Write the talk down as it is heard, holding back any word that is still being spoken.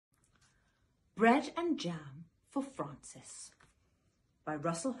Bread and Jam for Francis by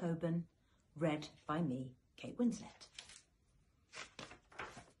Russell Hoban, read by me, Kate Winslet.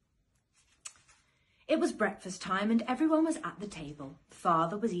 It was breakfast time and everyone was at the table.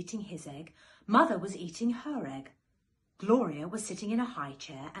 Father was eating his egg. Mother was eating her egg. Gloria was sitting in a high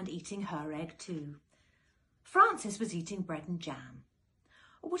chair and eating her egg too. Francis was eating bread and jam.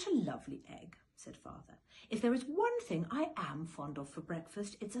 "Oh, what a lovely egg," said Father. "If there is one thing I am fond of for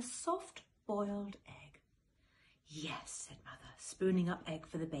breakfast, it's a soft boiled egg." "Yes," said Mother, spooning up egg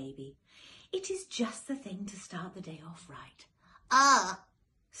for the baby. "It is just the thing to start the day off right." "Ah,"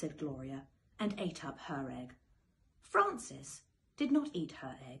 said Gloria, and ate up her egg. Frances did not eat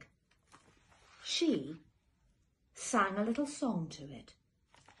her egg. She sang a little song to it.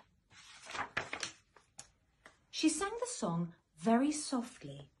 She sang the song very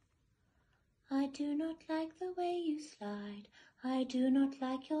softly. "I do not like the way you slide. I do not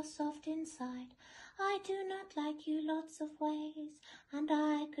like your soft inside. I do not like you lots of ways. And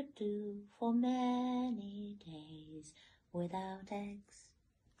I could do for many days without eggs."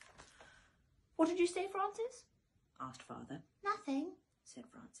 "What did you say, Francis?" asked Father. "Nothing," said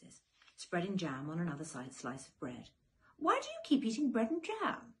Francis, spreading jam on another slice of bread. "Why do you keep eating bread and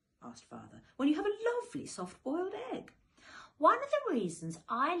jam?" asked Father, "when you have a lovely soft-boiled egg?" "One of the reasons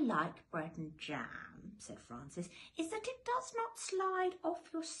I like bread and jam," said Francis, "is that it does not slide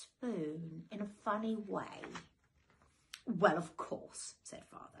off your spoon in a funny way." "Well, of course," said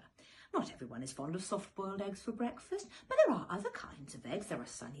Father. "Not everyone is fond of soft-boiled eggs for breakfast, but there are other kinds of eggs. There are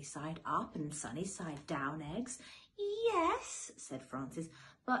sunny-side-up and sunny-side-down eggs." "Yes," said Francis,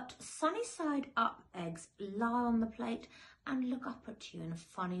 "but sunny-side-up eggs lie on the plate and look up at you in a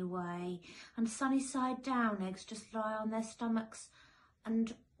funny way, and sunny-side-down eggs just lie on their stomachs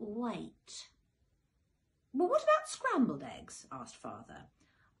and wait." "Well, what about scrambled eggs?" asked Father.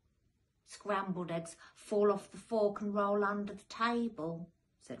 "Scrambled eggs fall off the fork and roll under the table,"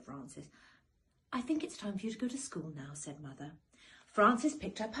 said Francis. "I think it's time for you to go to school now," said Mother. Frances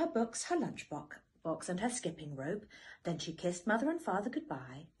picked up her books, her lunchbox and her skipping rope. Then she kissed Mother and Father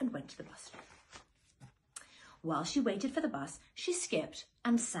goodbye and went to the bus stop. While she waited for the bus, she skipped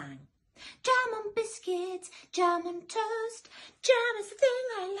and sang. "Jam on biscuits, jam on toast. Jam is the thing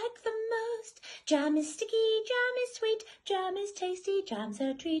I like the most. Jam is sticky, jam is sweet, jam is tasty, jam's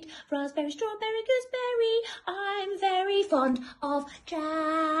a treat. Raspberry, strawberry, gooseberry, I'm very fond of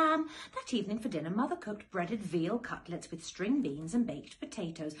jam." That evening for dinner, Mother cooked breaded veal cutlets with string beans and baked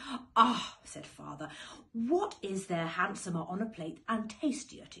potatoes. "Ah," said Father, "what is there handsomer on a plate and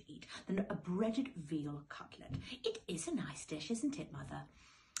tastier to eat than a breaded veal cutlet? It is a nice dish, isn't it, Mother?"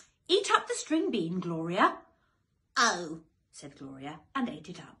 "Eat up the string bean, Gloria." "Oh," said Gloria, and ate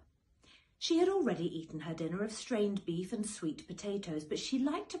it up. She had already eaten her dinner of strained beef and sweet potatoes, but she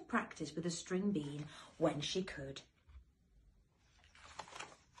liked to practice with a string bean when she could.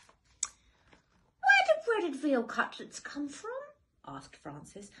 "Where do breaded veal cutlets come from?" asked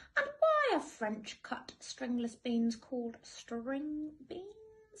Francis. "And why are French-cut stringless beans called string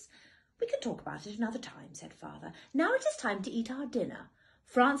beans?" "We can talk about it another time," said Father. "Now it is time to eat our dinner."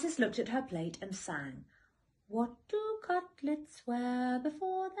 Frances looked at her plate and sang. "What do cutlets wear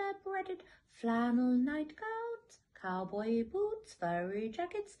before they're breaded? Flannel nightgowns, cowboy boots, furry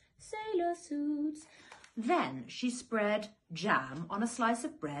jackets, sailor suits." Then she spread jam on a slice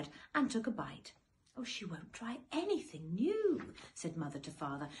of bread and took a bite. "Oh, she won't try anything new," said Mother to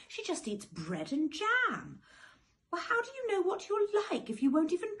Father. "She just eats bread and jam." "Well, how do you know what you're like if you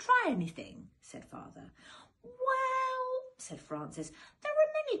won't even try anything?" said Father. "Well," said Francis, "there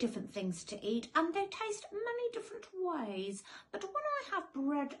are many different things to eat and they taste many different ways. But when I have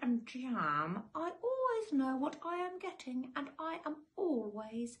bread and jam, I always know what I am getting and I am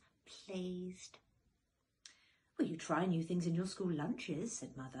always pleased." "Well, you try new things in your school lunches,"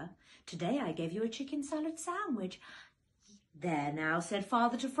 said Mother. "Today I gave you a chicken salad sandwich." "There now," said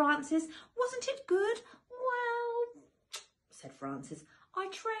Father to Francis. "Wasn't it good?" "Well," said Francis, "I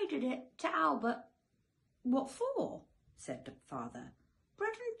traded it to Albert." "What for?" said Father.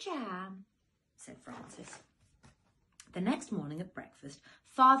 "Bread and jam," said Francis. The next morning at breakfast,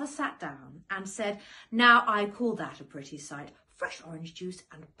 Father sat down and said, "Now I call that a pretty sight. Fresh orange juice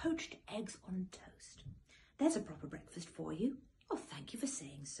and poached eggs on toast. There's a proper breakfast for you." "Oh, thank you for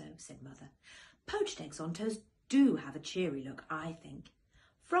saying so," said Mother. "Poached eggs on toast do have a cheery look, I think."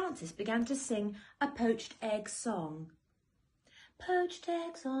 Francis began to sing a poached egg song. "Poached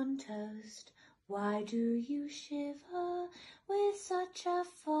eggs on toast, why do you shiver with such a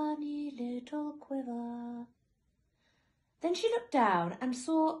funny little quiver?" Then she looked down and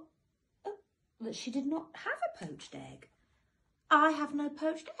saw that she did not have a poached egg. "I have no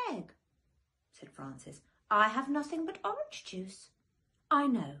poached egg," said Frances. "I have nothing but orange juice." "I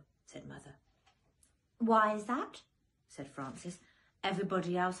know," said Mother. "Why is that?" said Frances.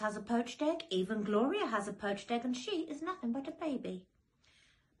 "Everybody else has a poached egg. Even Gloria has a poached egg, and she is nothing but a baby."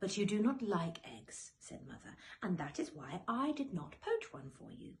 "But you do not like eggs," said Mother, "and that is why I did not poach one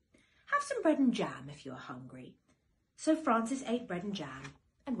for you. Have some bread and jam if you are hungry." So Frances ate bread and jam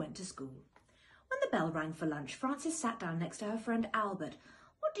and went to school. When the bell rang for lunch, Frances sat down next to her friend Albert.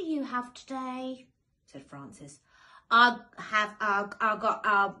 "What do you have today?" said Frances. "I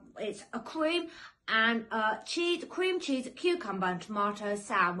got it's a cream and cream cheese, cucumber and tomato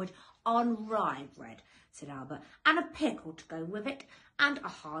sandwich on rye bread," said Albert, "and a pickle to go with it, and a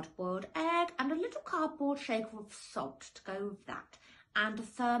hard-boiled egg, and a little cardboard shaker of salt to go with that, and a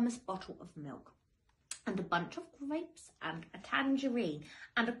thermos bottle of milk, and a bunch of grapes, and a tangerine,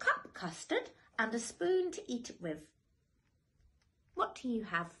 and a cup custard, and a spoon to eat it with. What do you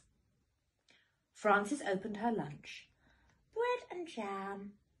have?" Frances opened her lunch. "Bread and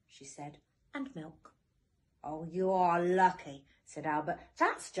jam," she said, "and milk." "Oh, you are lucky," said Albert.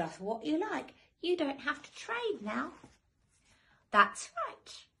 "That's just what you like. You don't have to trade now." "That's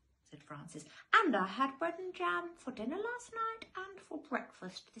right," said Frances, "and I had bread and jam for dinner last night and for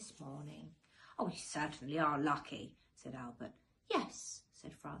breakfast this morning." "Oh, you certainly are lucky," said Albert. "Yes,"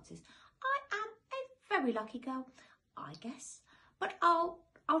 said Frances, "I am a very lucky girl, I guess. But I'll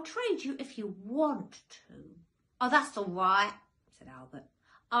trade you if you want to." "Oh, that's all right," said Albert.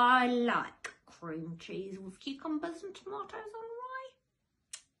 "I like cream cheese with cucumbers and tomatoes on rye."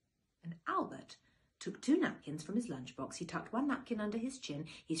 And Albert took 2 napkins from his lunchbox. He tucked one napkin under his chin.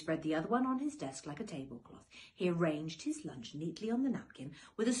 He spread the other one on his desk like a tablecloth. He arranged his lunch neatly on the napkin.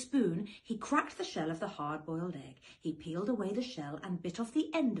 With a spoon, he cracked the shell of the hard-boiled egg. He peeled away the shell and bit off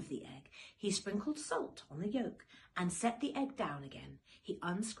the end of the egg. He sprinkled salt on the yolk and set the egg down again. He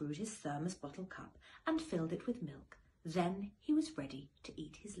unscrewed his thermos bottle cup and filled it with milk. Then he was ready to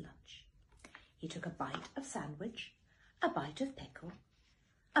eat his lunch. He took a bite of sandwich, a bite of pickle,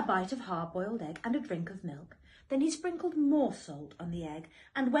 a bite of hard-boiled egg and a drink of milk. Then he sprinkled more salt on the egg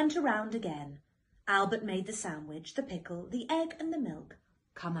and went around again. Albert made the sandwich, the pickle, the egg and the milk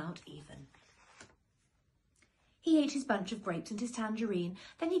come out even. He ate his bunch of grapes and his tangerine.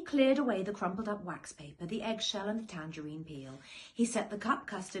 Then he cleared away the crumpled up wax paper, the eggshell and the tangerine peel. He set the cup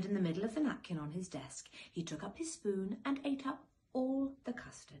custard in the middle of the napkin on his desk. He took up his spoon and ate up all the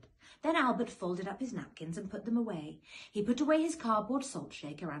custard. Then Albert folded up his napkins and put them away. He put away his cardboard salt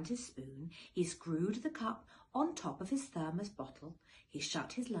shaker and his spoon. He screwed the cup on top of his thermos bottle. He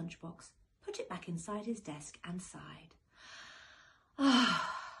shut his lunchbox, put it back inside his desk and sighed.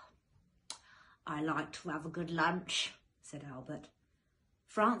 "Ah, I like to have a good lunch," said Albert.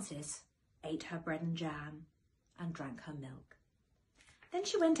 Frances ate her bread and jam and drank her milk. Then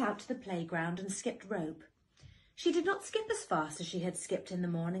she went out to the playground and skipped rope. She did not skip as fast as she had skipped in the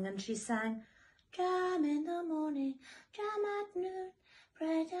morning, and she sang, "Jam in the morning, jam at noon,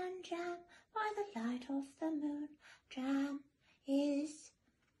 bread and jam by the light of the moon. Jam is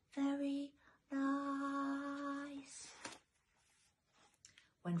very nice."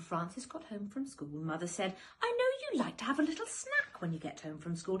 When Frances got home from school, Mother said, "I know you like to have a little snack when you get home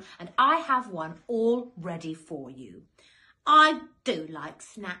from school, and I have one all ready for you." "I do like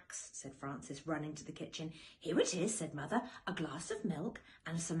snacks," said Frances, running to the kitchen. "Here it is," said Mother, "a glass of milk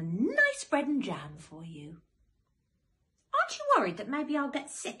and some nice bread and jam for you." "Aren't you worried that maybe I'll get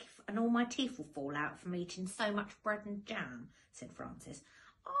sick and all my teeth will fall out from eating so much bread and jam?" said Frances.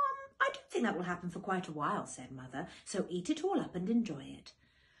 I don't think that will happen for quite a while," said Mother, "so eat it all up and enjoy it."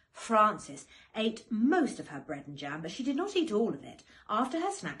 Frances ate most of her bread and jam, but she did not eat all of it. After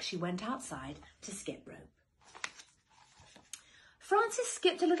her snack, she went outside to skip rope. Frances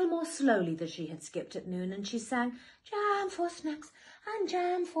skipped a little more slowly than she had skipped at noon, and she sang, "Jam for snacks and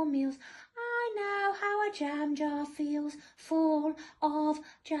jam for meals. I know how a jam jar feels, full of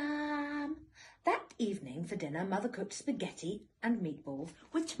jam." That evening for dinner, Mother cooked spaghetti and meatballs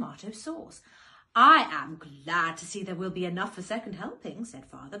with tomato sauce. "I am glad to see there will be enough for second helping," said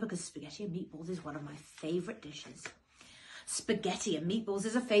Father, "because spaghetti and meatballs is one of my favourite dishes." "Spaghetti and meatballs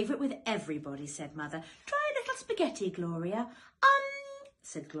is a favourite with everybody," said Mother. "Try a little spaghetti, Gloria."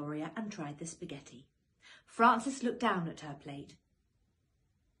 Said Gloria, and tried the spaghetti. Frances looked down at her plate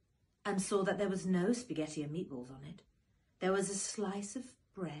and saw that there was no spaghetti and meatballs on it. There was a slice of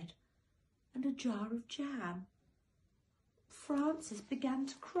bread and a jar of jam. Frances began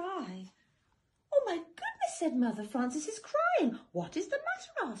to cry. "Oh, my goodness," said Mother, "Frances is crying." "What is the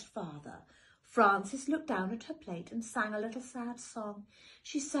matter?" asked Father. Frances looked down at her plate and sang a little sad song.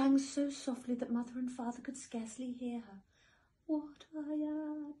 She sang so softly that Mother and Father could scarcely hear her. "What I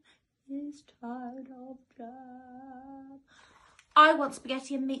am is tired of jam. I want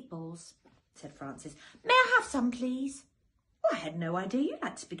spaghetti and meatballs, said Frances. May I have some, please? I had no idea you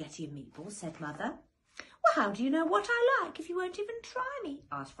liked spaghetti and meatballs, said Mother. Well, how do you know what I like if you won't even try me?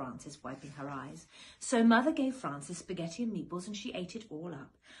 Asked Frances, wiping her eyes. So Mother gave Frances spaghetti and meatballs and she ate it all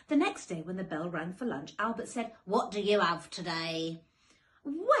up. The next day when the bell rang for lunch, Albert said, What do you have today?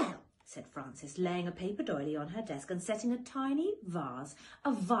 Well, said Frances, laying a paper doily on her desk and setting a tiny vase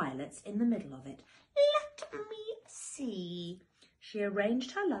of violets in the middle of it. Let me see. She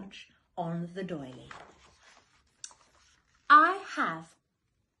arranged her lunch on the doily. I have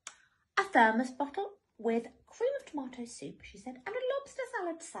a thermos bottle with cream of tomato soup, she said, and a lobster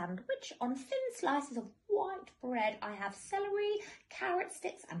salad sandwich on thin slices of white bread. I have celery, carrot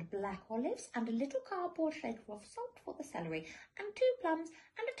sticks and black olives, and a little cardboard shaker of salt for the celery, and 2 plums,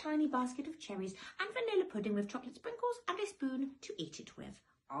 and a tiny basket of cherries, and vanilla pudding with chocolate sprinkles, and a spoon to eat it with.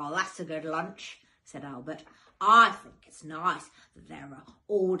 Oh, that's a good lunch, said Albert. I think it's nice that there are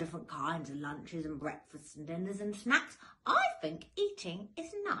all different kinds of lunches and breakfasts and dinners and snacks. I think eating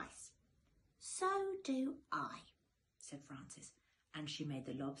is nice. So do I, said Frances, and she made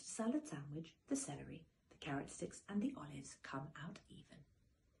the lobster salad sandwich, the celery, the carrot sticks and the olives come out even.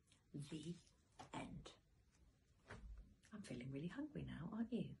 The end. I'm feeling really hungry now,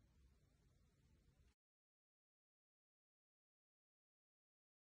 aren't you?